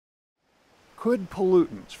Could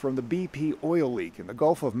pollutants from the BP oil leak in the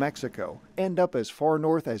Gulf of Mexico end up as far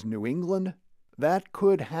north as New England? That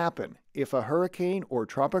could happen if a hurricane or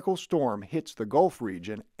tropical storm hits the Gulf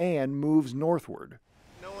region and moves northward.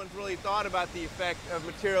 No one's really thought about the effect of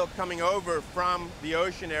material coming over from the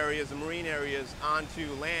ocean areas and marine areas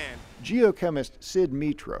onto land. Geochemist Sid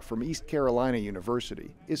Mitra from East Carolina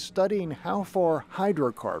University is studying how far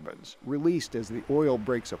hydrocarbons released as the oil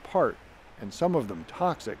breaks apart, and some of them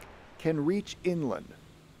toxic, can reach inland.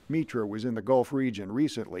 Mitra was in the Gulf region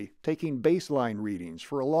recently taking baseline readings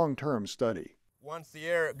for a long-term study. Once the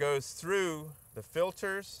air goes through the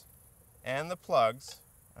filters and the plugs,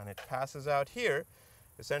 and it passes out here,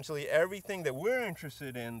 essentially everything that we're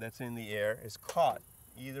interested in that's in the air is caught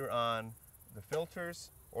either on the filters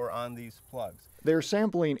or on these plugs. They're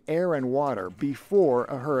sampling air and water before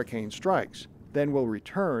a hurricane strikes, then will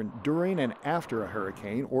return during and after a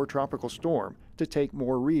hurricane or tropical storm to take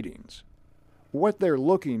more readings. What they're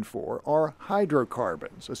looking for are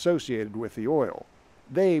hydrocarbons associated with the oil.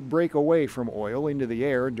 They break away from oil into the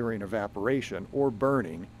air during evaporation or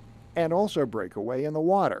burning, and also break away in the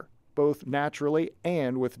water, both naturally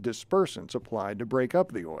and with dispersants applied to break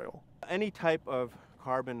up the oil. Any type of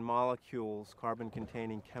carbon molecules,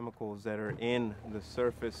 carbon-containing chemicals that are in the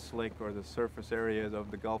surface slick or the surface areas of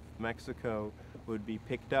the Gulf of Mexico would be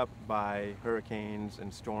picked up by hurricanes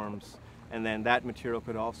and storms, and then that material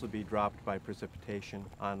could also be dropped by precipitation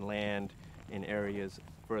on land in areas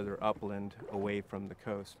further upland away from the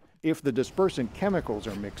coast. If the dispersant chemicals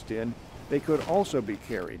are mixed in, they could also be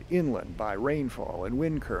carried inland by rainfall and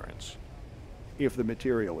wind currents. If the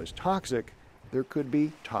material is toxic, there could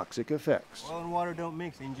be toxic effects. Oil and water don't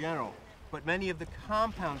mix in general, but many of the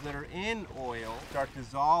compounds that are in oil start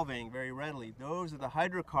dissolving very readily. Those are the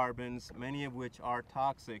hydrocarbons, many of which are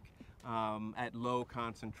toxic at low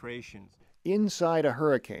concentrations. Inside a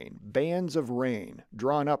hurricane, bands of rain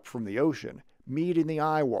drawn up from the ocean meet in the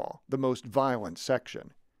eye wall, the most violent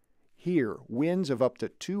section. Here, winds of up to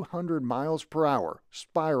 200 miles per hour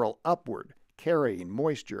spiral upward, carrying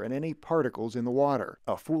moisture and any particles in the water.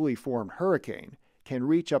 A fully formed hurricane can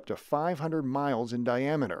reach up to 500 miles in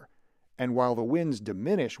diameter, and while the winds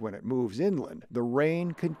diminish when it moves inland, the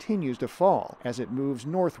rain continues to fall as it moves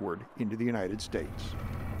northward into the United States.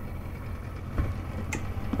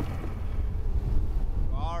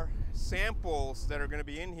 Samples that are going to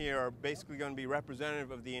be in here are basically going to be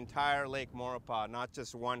representative of the entire Lake Moapa, not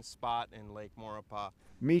just one spot in Lake Moapa.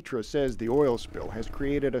 Mitra says the oil spill has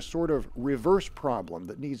created a sort of reverse problem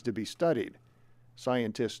that needs to be studied.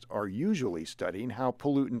 Scientists are usually studying how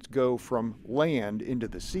pollutants go from land into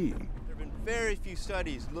the sea. There have been very few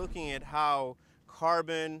studies looking at how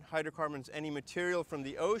carbon, hydrocarbons, any material from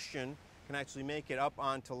the ocean can actually make it up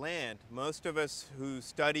onto land. Most of us who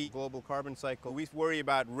study global carbon cycle, we worry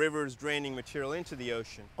about rivers draining material into the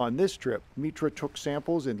ocean. On this trip, Mitra took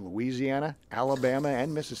samples in Louisiana, Alabama,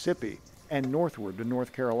 and Mississippi, and northward to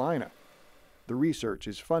North Carolina. The research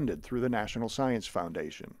is funded through the National Science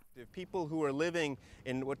Foundation. If people who are living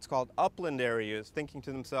in what's called upland areas thinking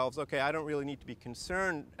to themselves, okay, I don't really need to be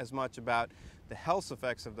concerned as much about the health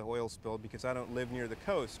effects of the oil spill because I don't live near the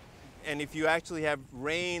coast. And if you actually have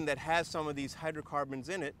rain that has some of these hydrocarbons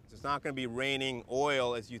in it, it's not going to be raining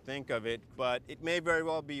oil as you think of it, but it may very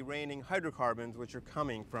well be raining hydrocarbons which are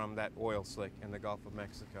coming from that oil slick in the Gulf of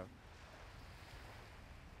Mexico.